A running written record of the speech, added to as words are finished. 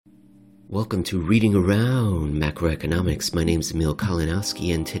Welcome to Reading Around Macroeconomics. My name is Emil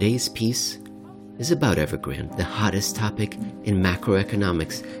Kalinowski, and today's piece is about Evergrande, the hottest topic in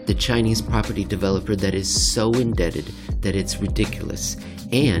macroeconomics, the Chinese property developer that is so indebted that it's ridiculous,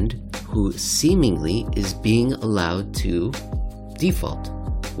 and who seemingly is being allowed to default.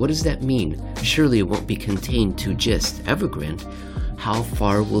 What does that mean? Surely it won't be contained to just Evergrande. How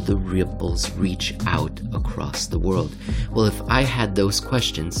far will the ripples reach out across the world? Well, if I had those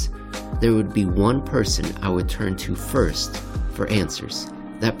questions, there would be one person I would turn to first for answers.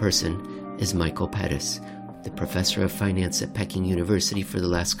 That person is Michael Pettis, the professor of finance at Peking University for the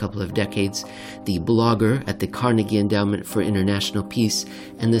last couple of decades, the blogger at the Carnegie Endowment for International Peace,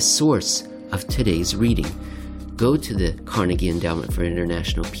 and the source of today's reading. Go to the Carnegie Endowment for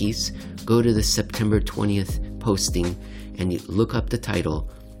International Peace, go to the September 20th posting, and you look up the title,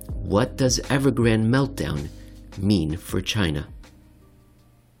 What Does Evergrande Meltdown Mean for China?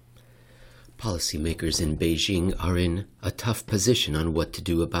 Policymakers in Beijing are in a tough position on what to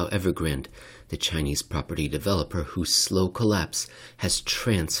do about Evergrande, the Chinese property developer whose slow collapse has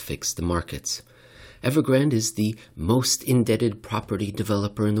transfixed the markets. Evergrande is the most indebted property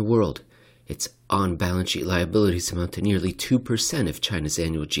developer in the world. Its on-balance sheet liabilities amount to nearly 2% of China's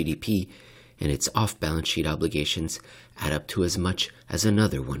annual GDP, and its off-balance sheet obligations add up to as much as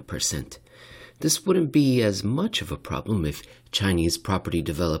another 1%. This wouldn't be as much of a problem if Chinese property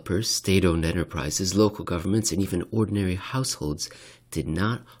developers, state-owned enterprises, local governments, and even ordinary households did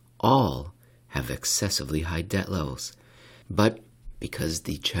not all have excessively high debt levels. But because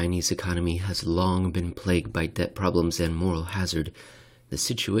the Chinese economy has long been plagued by debt problems and moral hazard, the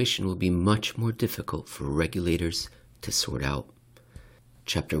situation will be much more difficult for regulators to sort out.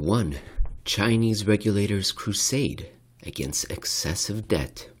 Chapter 1. Chinese regulators' crusade against excessive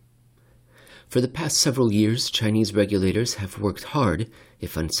debt. For the past several years, Chinese regulators have worked hard,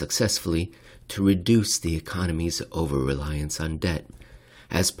 if unsuccessfully, to reduce the economy's over-reliance on debt.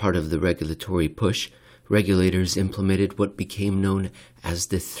 As part of the regulatory push, regulators implemented what became known as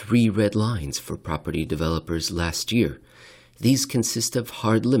the 3 red lines for property developers last year. These consist of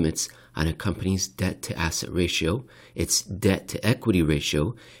hard limits on a company's debt-to-asset ratio, its debt-to-equity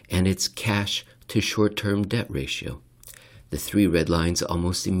ratio, and its cash-to-short-term debt ratio. The 3 red lines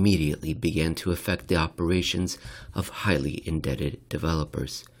almost immediately began to affect the operations of highly indebted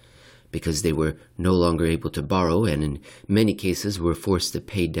developers. Because they were no longer able to borrow and in many cases were forced to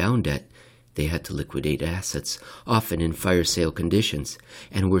pay down debt, they had to liquidate assets, often in fire sale conditions,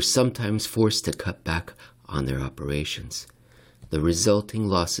 and were sometimes forced to cut back on their operations. The resulting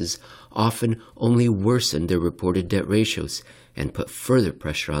losses often only worsened their reported debt ratios and put further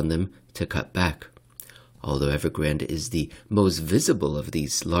pressure on them to cut back. Although Evergrande is the most visible of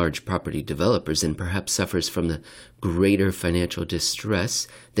these large property developers and perhaps suffers from the greater financial distress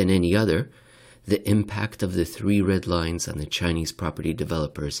than any other, the impact of the 3 red lines on the Chinese property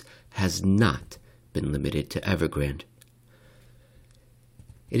developers has not been limited to Evergrande.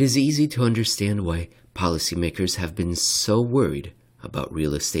 It is easy to understand why policymakers have been so worried about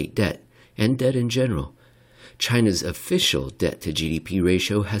real estate debt and debt in general. China's official debt-to-GDP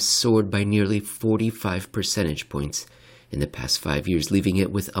ratio has soared by nearly 45 percentage points in the past 5 years, leaving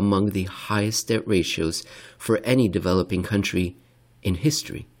it with among the highest debt ratios for any developing country in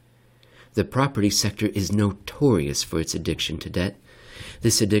history. The property sector is notorious for its addiction to debt.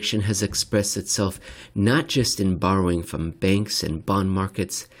 This addiction has expressed itself not just in borrowing from banks and bond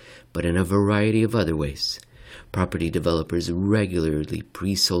markets, but in a variety of other ways. Property developers regularly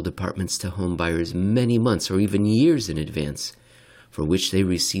pre-sold apartments to home buyers many months or even years in advance, for which they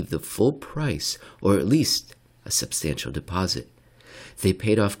received the full price or at least a substantial deposit. They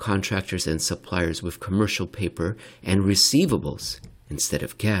paid off contractors and suppliers with commercial paper and receivables instead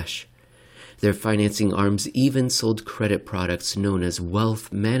of cash. Their financing arms even sold credit products known as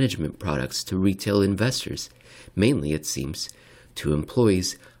wealth management products to retail investors, mainly, it seems, to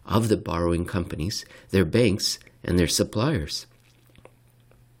employees of the borrowing companies, their banks, and their suppliers.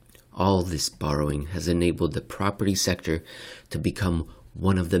 All this borrowing has enabled the property sector to become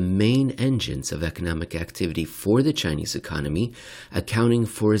one of the main engines of economic activity for the Chinese economy, accounting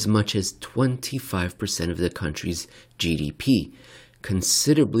for as much as 25% of the country's GDP,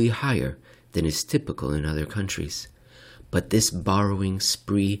 considerably higher than is typical in other countries. But this borrowing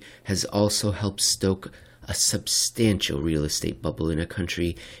spree has also helped stoke a substantial real estate bubble in a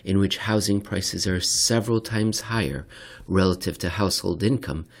country in which housing prices are several times higher relative to household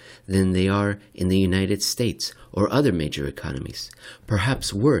income than they are in the United States or other major economies.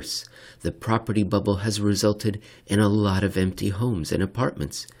 Perhaps worse, the property bubble has resulted in a lot of empty homes and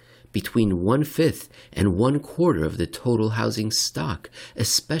apartments. between 1/5 and 1/4 of the total housing stock,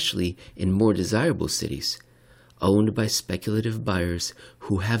 especially in more desirable cities, owned by speculative buyers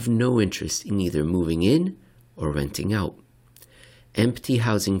who have no interest in either moving in or renting out. Empty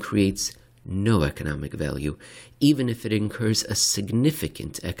housing creates no economic value, even if it incurs a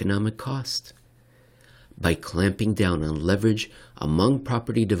significant economic cost. By clamping down on leverage among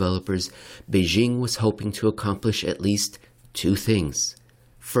property developers, Beijing was hoping to accomplish at least two things.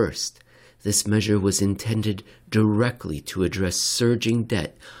 First, this measure was intended directly to address surging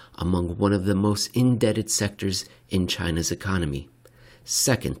debt among one of the most indebted sectors in China's economy.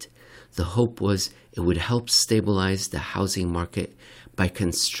 Second, the hope was it would help stabilize the housing market by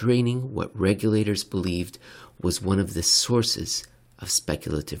constraining what regulators believed was one of the sources of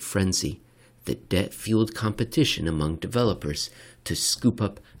speculative frenzy, the debt-fueled competition among developers to scoop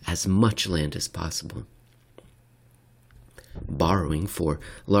up as much land as possible. Borrowing for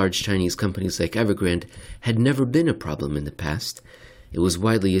large Chinese companies like Evergrande had never been a problem in the past. It was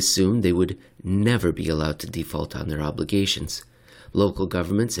widely assumed they would never be allowed to default on their obligations. Local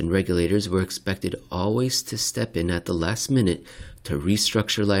governments and regulators were expected always to step in at the last minute to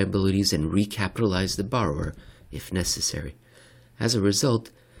restructure liabilities and recapitalize the borrower if necessary. As a result,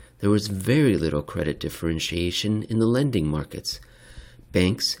 there was very little credit differentiation in the lending markets.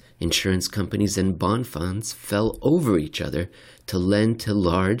 Banks, insurance companies, and bond funds fell over each other to lend to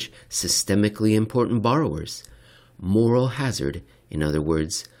large, systemically important borrowers. Moral hazard, in other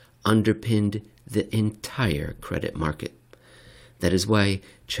words, underpinned the entire credit market. That is why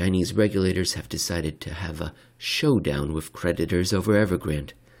Chinese regulators have decided to have a showdown with creditors over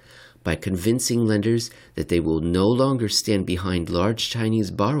Evergrande. By convincing lenders that they will no longer stand behind large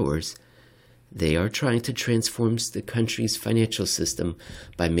Chinese borrowers, they are trying to transform the country's financial system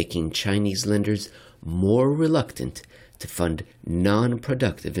by making Chinese lenders more reluctant to fund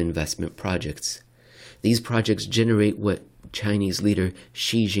non-productive investment projects. These projects generate what Chinese leader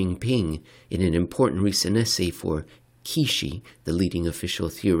Xi Jinping, in an important recent essay for Qixi, the leading official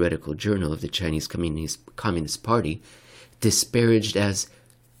theoretical journal of the Chinese Communist Party, disparaged as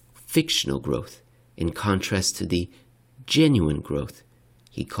fictional growth, in contrast to the genuine growth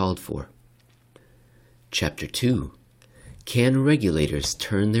he called for. Chapter 2. Can regulators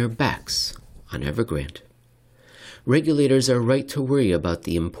turn their backs on Evergrande? Regulators are right to worry about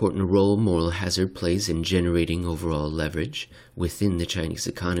the important role moral hazard plays in generating overall leverage within the Chinese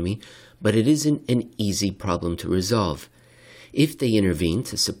economy, but it isn't an easy problem to resolve. If they intervene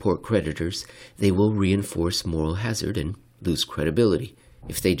to support creditors, they will reinforce moral hazard and lose credibility.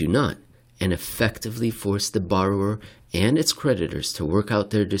 If they do not, and effectively force the borrower and its creditors to work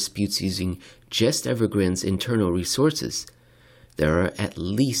out their disputes using just Evergrande's internal resources, there are at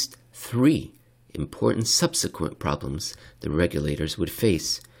least three important subsequent problems the regulators would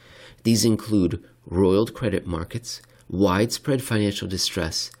face. These include roiled credit markets, widespread financial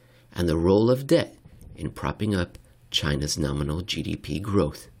distress, and the role of debt in propping up China's nominal GDP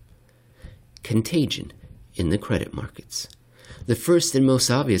growth. Contagion in the credit markets. The first and most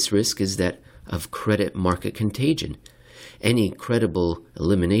obvious risk is that of credit market contagion. Any credible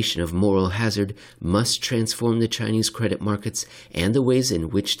elimination of moral hazard must transform the Chinese credit markets and the ways in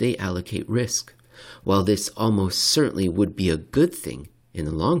which they allocate risk. While this almost certainly would be a good thing in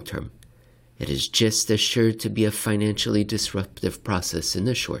the long term, it is just as sure to be a financially disruptive process in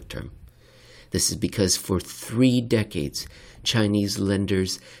the short term. This is because for 3 decades, Chinese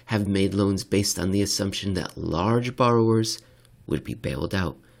lenders have made loans based on the assumption that large borrowers would be bailed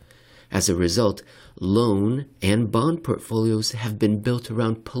out. As a result, loan and bond portfolios have been built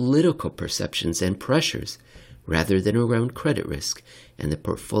around political perceptions and pressures rather than around credit risk and the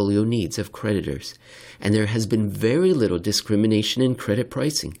portfolio needs of creditors, and there has been very little discrimination in credit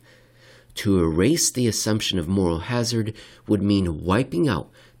pricing. To erase the assumption of moral hazard would mean wiping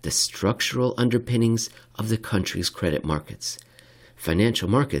out the structural underpinnings of the country's credit markets. Financial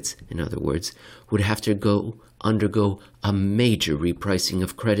markets, in other words, would have to undergo a major repricing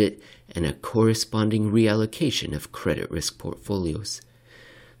of credit and a corresponding reallocation of credit risk portfolios.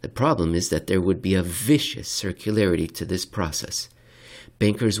 The problem is that there would be a vicious circularity to this process.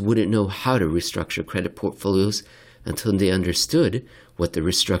 Bankers wouldn't know how to restructure credit portfolios until they understood what the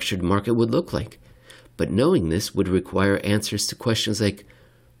restructured market would look like. But knowing this would require answers to questions like,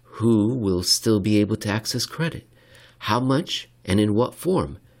 who will still be able to access credit? How much and in what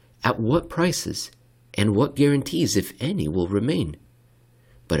form? At what prices? And what guarantees, if any, will remain?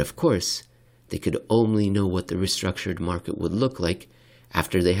 But of course, they could only know what the restructured market would look like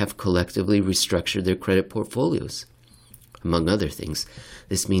after they have collectively restructured their credit portfolios. Among other things,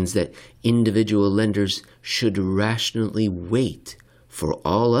 this means that individual lenders should rationally wait for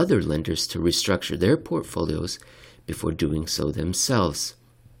all other lenders to restructure their portfolios before doing so themselves.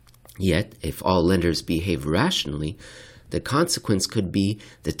 Yet, if all lenders behave rationally, the consequence could be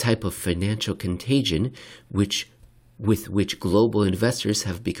the type of financial contagion with which global investors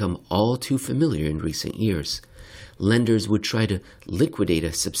have become all too familiar in recent years. Lenders would try to liquidate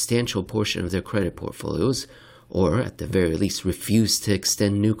a substantial portion of their credit portfolios, or at the very least refuse to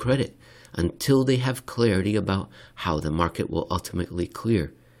extend new credit until they have clarity about how the market will ultimately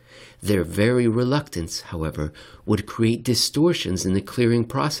clear. Their very reluctance, however, would create distortions in the clearing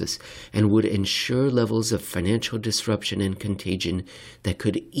process and would ensure levels of financial disruption and contagion that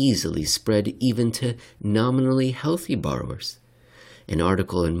could easily spread even to nominally healthy borrowers. An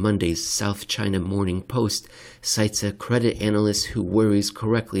article in Monday's South China Morning Post cites a credit analyst who worries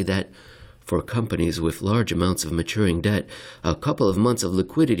correctly that, for companies with large amounts of maturing debt, a couple of months of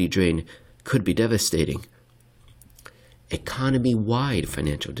liquidity drain could be devastating. Economy-wide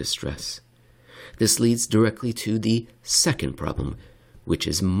financial distress. This leads directly to the second problem, which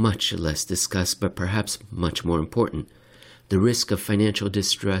is much less discussed but perhaps much more important: the risk of financial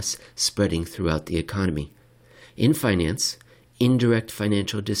distress spreading throughout the economy. In finance, indirect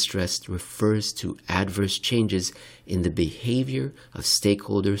financial distress refers to adverse changes in the behavior of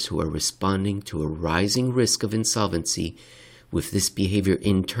stakeholders who are responding to a rising risk of insolvency, with this behavior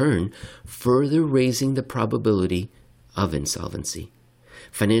in turn further raising the probability of insolvency.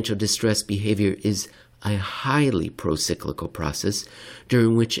 Financial distress behavior is a highly pro-cyclical process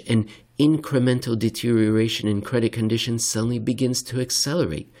during which an incremental deterioration in credit conditions suddenly begins to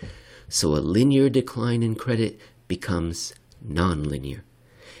accelerate, so a linear decline in credit becomes non-linear.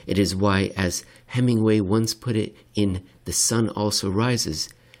 It is why, as Hemingway once put it in The Sun Also Rises,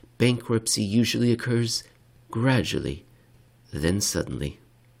 bankruptcy usually occurs gradually, then suddenly.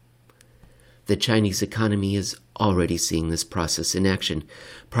 The Chinese economy is already seeing this process in action.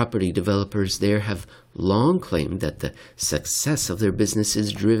 Property developers there have long claimed that the success of their business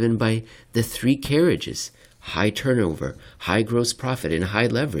is driven by the three carriages: high turnover, high gross profit, and high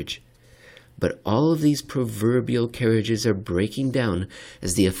leverage. But all of these proverbial carriages are breaking down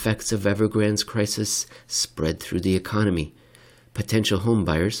as the effects of Evergrande's crisis spread through the economy. Potential home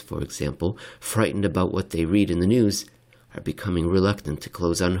buyers, for example, frightened about what they read in the news, are becoming reluctant to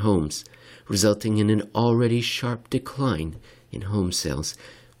close on homes, resulting in an already sharp decline in home sales.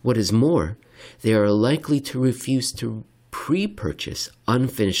 What is more, they are likely to refuse to pre-purchase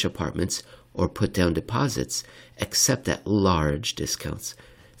unfinished apartments or put down deposits, except at large discounts,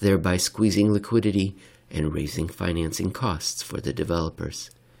 thereby squeezing liquidity and raising financing costs for the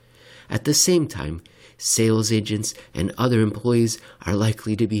developers. At the same time, sales agents and other employees are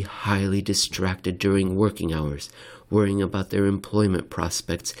likely to be highly distracted during working hours, worrying about their employment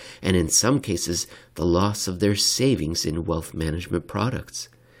prospects and, in some cases, the loss of their savings in wealth management products.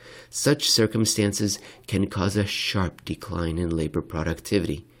 Such circumstances can cause a sharp decline in labor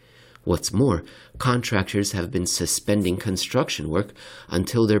productivity. What's more, contractors have been suspending construction work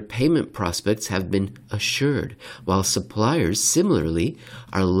until their payment prospects have been assured, while suppliers, similarly,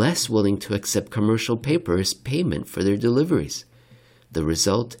 are less willing to accept commercial paper as payment for their deliveries. The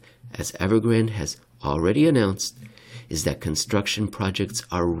result, as Evergrande has already announced, is that construction projects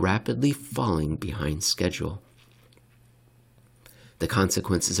are rapidly falling behind schedule. The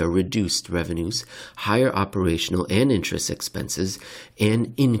consequences are reduced revenues, higher operational and interest expenses,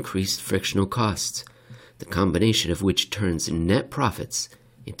 and increased frictional costs, the combination of which turns net profits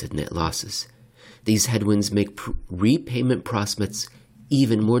into net losses. These headwinds make repayment prospects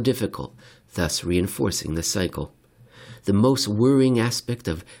even more difficult, thus reinforcing the cycle. The most worrying aspect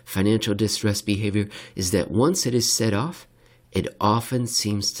of financial distress behavior is that once it is set off, it often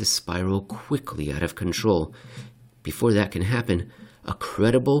seems to spiral quickly out of control. Before that can happen, a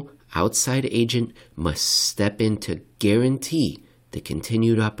credible outside agent must step in to guarantee the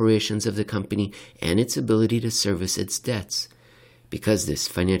continued operations of the company and its ability to service its debts. Because this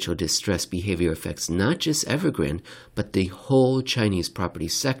financial distress behavior affects not just Evergrande, but the whole Chinese property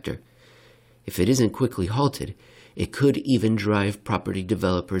sector. If it isn't quickly halted, it could even drive property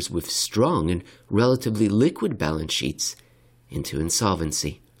developers with strong and relatively liquid balance sheets into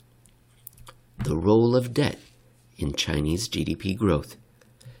insolvency. The role of debt in Chinese GDP growth.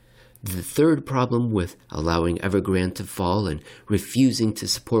 The third problem with allowing Evergrande to fall and refusing to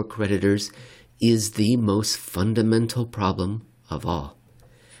support creditors is the most fundamental problem of all.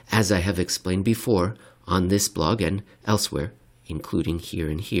 As I have explained before on this blog and elsewhere, including here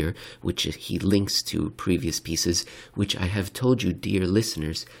and here, which he links to previous pieces, which I have told you, dear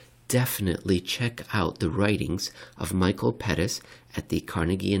listeners, definitely check out the writings of Michael Pettis at the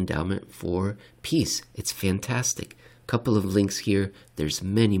Carnegie Endowment for Peace. It's fantastic. Couple of links here. There's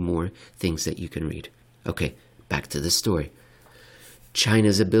many more things that you can read. Okay, back to the story.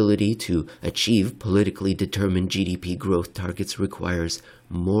 China's ability to achieve politically determined GDP growth targets requires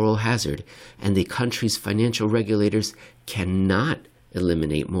moral hazard, and the country's financial regulators cannot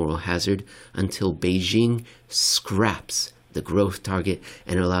eliminate moral hazard until Beijing scraps the growth target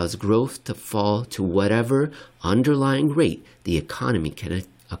and allows growth to fall to whatever underlying rate the economy can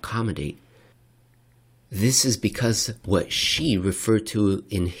accommodate. This is because what Xi referred to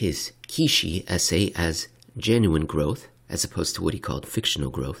in his Kishi essay as genuine growth, as opposed to what he called fictional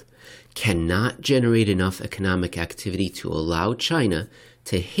growth, cannot generate enough economic activity to allow China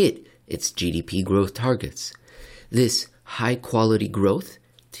to hit its GDP growth targets. This high-quality growth,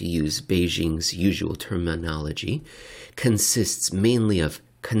 to use Beijing's usual terminology, consists mainly of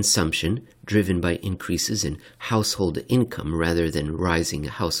consumption driven by increases in household income rather than rising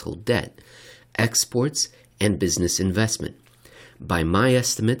household debt, exports, and business investment. By my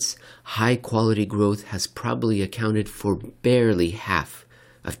estimates, high-quality growth has probably accounted for barely half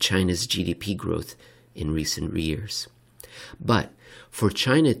of China's GDP growth in recent years. But for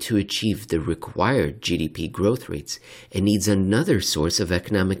China to achieve the required GDP growth rates, it needs another source of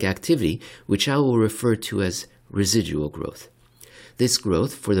economic activity, which I will refer to as residual growth. This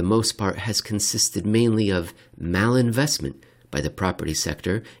growth, for the most part, has consisted mainly of malinvestment by the property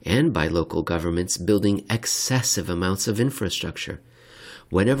sector and by local governments building excessive amounts of infrastructure.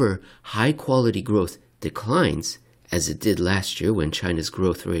 Whenever high-quality growth declines, as it did last year when China's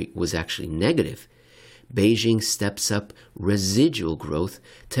growth rate was actually negative, Beijing steps up residual growth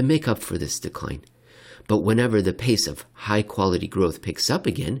to make up for this decline. But whenever the pace of high-quality growth picks up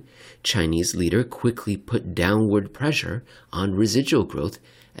again, Chinese leader quickly put downward pressure on residual growth,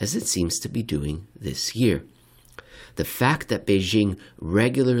 as it seems to be doing this year. The fact that Beijing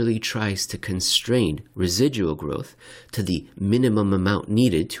regularly tries to constrain residual growth to the minimum amount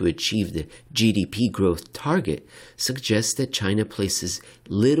needed to achieve the GDP growth target suggests that China places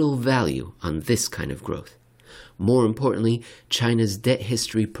little value on this kind of growth. More importantly, China's debt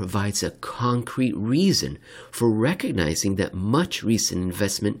history provides a concrete reason for recognizing that much recent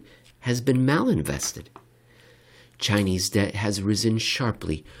investment has been malinvested. Chinese debt has risen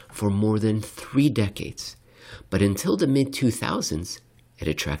sharply for more than 3 decades. But until the mid-2000s, it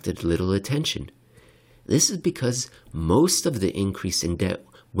attracted little attention. This is because most of the increase in debt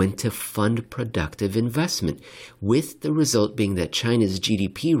went to fund productive investment, with the result being that China's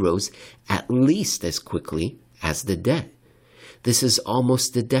GDP rose at least as quickly as the debt. This is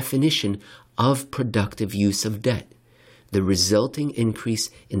almost the definition of productive use of debt. The resulting increase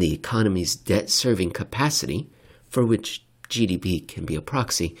in the economy's debt-serving capacity, for which GDP can be a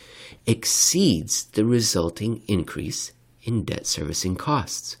proxy, exceeds the resulting increase in debt servicing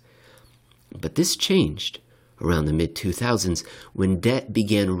costs. But this changed around the mid-2000s when debt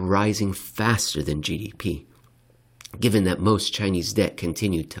began rising faster than GDP. Given that most Chinese debt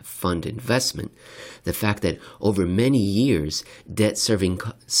continued to fund investment, the fact that over many years debt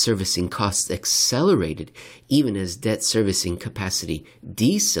servicing costs accelerated even as debt servicing capacity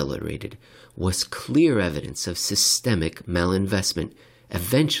decelerated was clear evidence of systemic malinvestment,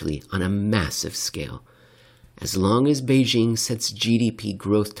 eventually on a massive scale. As long as Beijing sets GDP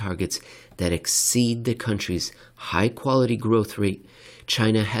growth targets that exceed the country's high-quality growth rate,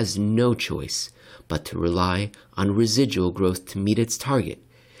 China has no choice but to rely on residual growth to meet its target.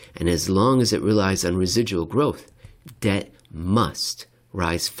 And as long as it relies on residual growth, debt must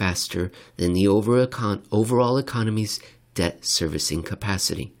rise faster than the overall economy's debt servicing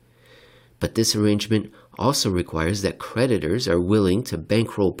capacity. But this arrangement also requires that creditors are willing to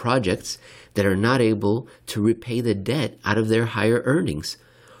bankroll projects that are not able to repay the debt out of their higher earnings.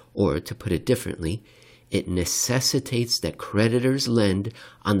 Or, to put it differently, it necessitates that creditors lend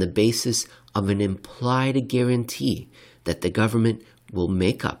on the basis of an implied guarantee that the government will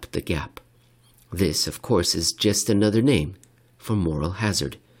make up the gap. This, of course, is just another name for moral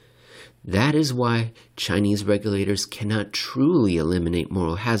hazard. That is why Chinese regulators cannot truly eliminate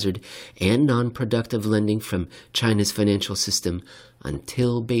moral hazard and non-productive lending from China's financial system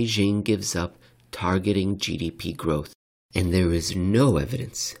until Beijing gives up targeting GDP growth. And there is no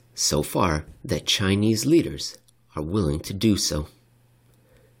evidence so far that Chinese leaders are willing to do so.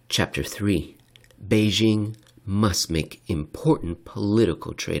 Chapter 3. Beijing must make important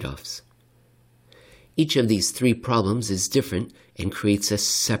political trade-offs. Each of these 3 problems is different and creates a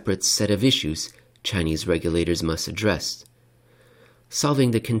separate set of issues Chinese regulators must address.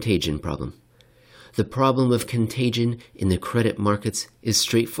 Solving the contagion problem. The problem of contagion in the credit markets is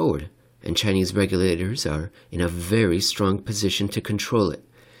straightforward, and Chinese regulators are in a very strong position to control it,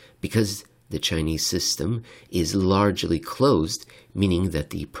 because The Chinese system is largely closed, meaning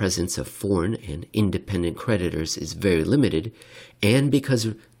that the presence of foreign and independent creditors is very limited, and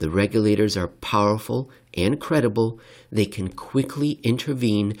because the regulators are powerful and credible, they can quickly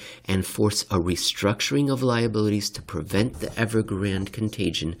intervene and force a restructuring of liabilities to prevent the Evergrande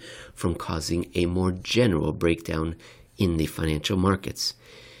contagion from causing a more general breakdown in the financial markets.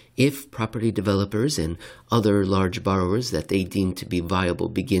 If property developers and other large borrowers that they deem to be viable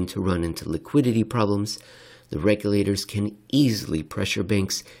begin to run into liquidity problems, the regulators can easily pressure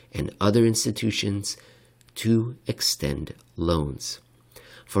banks and other institutions to extend loans.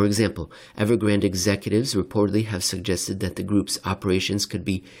 For example, Evergrande executives reportedly have suggested that the group's operations could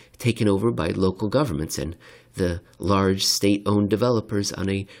be taken over by local governments and the large state-owned developers on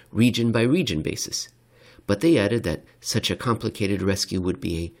a region-by-region basis. But they added that such a complicated rescue would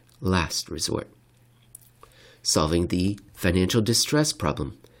be a last resort. Solving the financial distress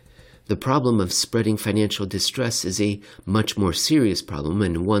problem. The problem of spreading financial distress is a much more serious problem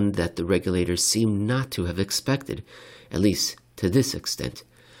and one that the regulators seem not to have expected, at least to this extent.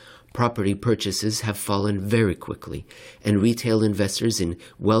 Property purchases have fallen very quickly, and retail investors in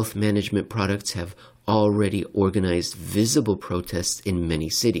wealth management products have already organized visible protests in many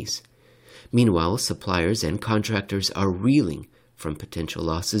cities. Meanwhile, suppliers and contractors are reeling from potential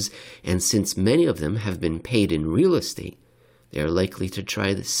losses, and since many of them have been paid in real estate, they are likely to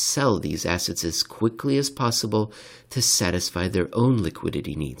try to sell these assets as quickly as possible to satisfy their own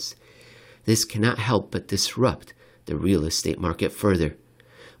liquidity needs. This cannot help but disrupt the real estate market further.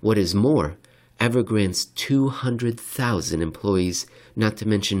 What is more, Evergrande's 200,000 employees, not to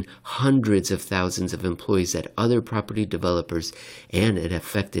mention hundreds of thousands of employees at other property developers and at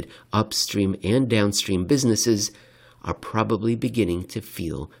affected upstream and downstream businesses, are probably beginning to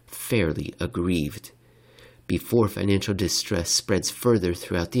feel fairly aggrieved. Before financial distress spreads further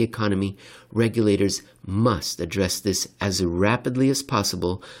throughout the economy, regulators must address this as rapidly as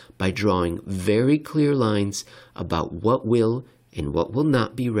possible by drawing very clear lines about what will and what will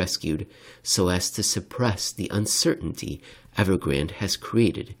not be rescued so as to suppress the uncertainty Evergrande has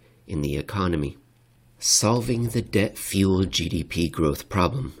created in the economy. Solving the debt-fueled GDP growth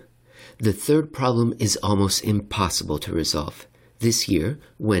problem. The third problem is almost impossible to resolve. This year,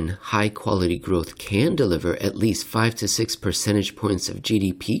 when high-quality growth can deliver at least 5 to 6 percentage points of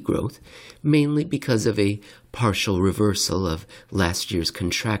GDP growth, mainly because of a partial reversal of last year's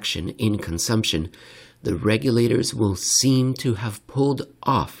contraction in consumption, the regulators will seem to have pulled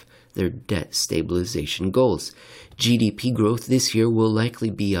off their debt stabilization goals. GDP growth this year will likely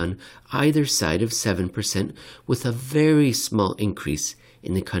be on either side of 7%, with a very small increase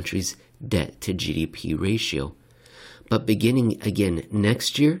in the country's debt-to-GDP ratio. But beginning again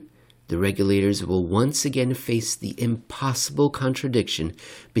next year, the regulators will once again face the impossible contradiction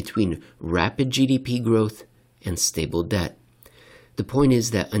between rapid GDP growth and stable debt. The point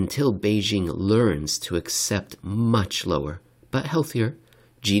is that until Beijing learns to accept much lower, but healthier,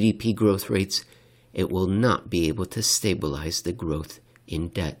 GDP growth rates, it will not be able to stabilize the growth in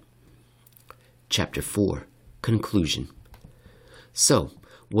debt. Chapter 4. Conclusion. So,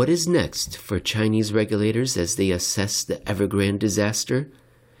 what is next for Chinese regulators as they assess the Evergrande disaster?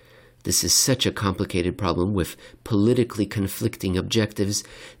 This is such a complicated problem with politically conflicting objectives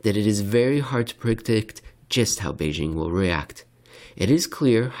that it is very hard to predict just how Beijing will react. It is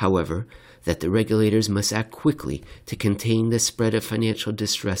clear, however, that the regulators must act quickly to contain the spread of financial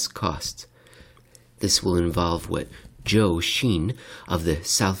distress costs. This will involve what Zhou Xin of the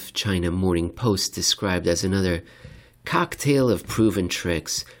South China Morning Post described as another cocktail of proven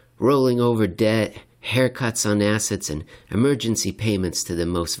tricks, rolling over debt, haircuts on assets, and emergency payments to the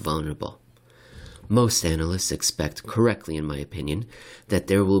most vulnerable. Most analysts expect, correctly in my opinion, that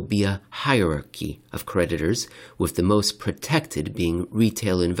there will be a hierarchy of creditors, with the most protected being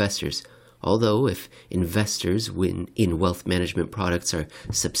retail investors, although if investors in wealth management products are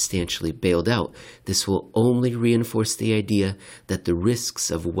substantially bailed out, this will only reinforce the idea that the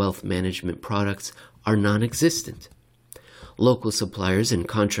risks of wealth management products are non-existent. Local suppliers and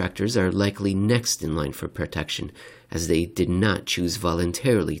contractors are likely next in line for protection, as they did not choose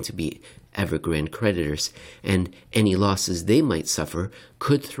voluntarily to be Evergrande creditors, and any losses they might suffer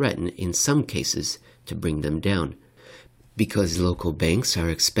could threaten, in some cases, to bring them down. Because local banks are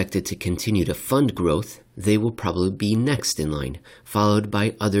expected to continue to fund growth, they will probably be next in line, followed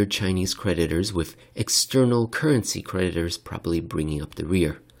by other Chinese creditors, with external currency creditors probably bringing up the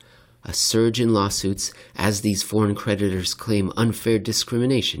rear. A surge in lawsuits, as these foreign creditors claim unfair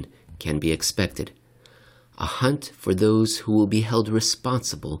discrimination, can be expected. A hunt for those who will be held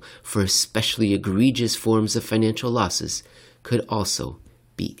responsible for especially egregious forms of financial losses could also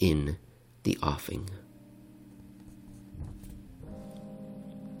be in the offing.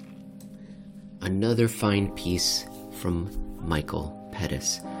 Another fine piece from Michael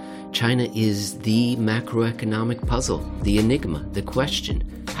Pettis. China is the macroeconomic puzzle, the enigma, the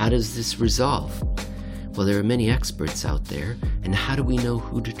question. How does this resolve? Well, there are many experts out there, and how do we know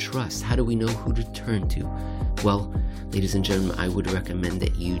who to trust? How do we know who to turn to? Well, ladies and gentlemen, I would recommend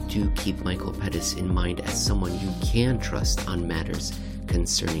that you do keep Michael Pettis in mind as someone you can trust on matters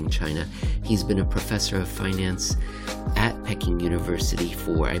concerning China. He's been a professor of finance at Peking University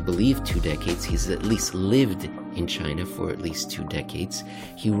for, I believe, 2 decades. He's at least lived in China for at least 2 decades.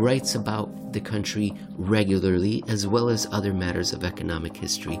 He writes about the country regularly, as well as other matters of economic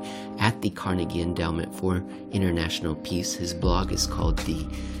history, at the Carnegie Endowment for International Peace. His blog is called the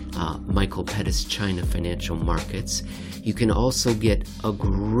Michael Pettis China Financial Markets. You can also get a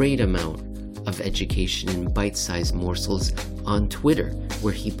great amount of education in bite-sized morsels on Twitter,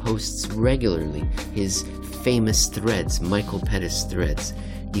 where he posts regularly his famous threads, Michael Pettis threads.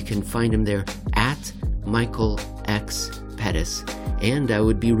 You can find him there at Michael X Pettis, and I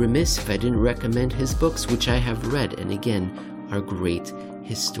would be remiss if I didn't recommend his books, which I have read, and again, are great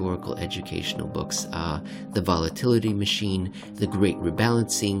historical educational books. The Volatility Machine, The Great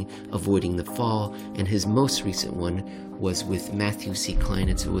Rebalancing, Avoiding the Fall, and his most recent one was with Matthew C.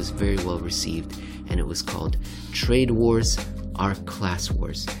 Kleinitz. It was very well received, and it was called Trade Wars Are Class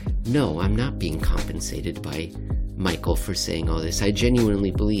Wars. No, I'm not being compensated by Michael for saying all this. I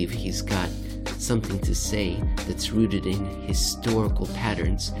genuinely believe he's got something to say that's rooted in historical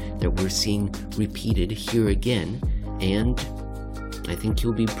patterns that we're seeing repeated here again, and I think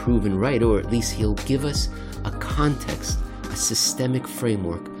he'll be proven right, or at least he'll give us a context, a systemic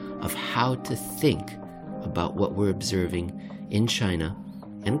framework of how to think about what we're observing in China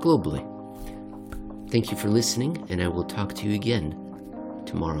and globally. Thank you for listening, and I will talk to you again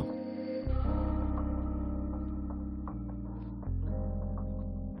tomorrow.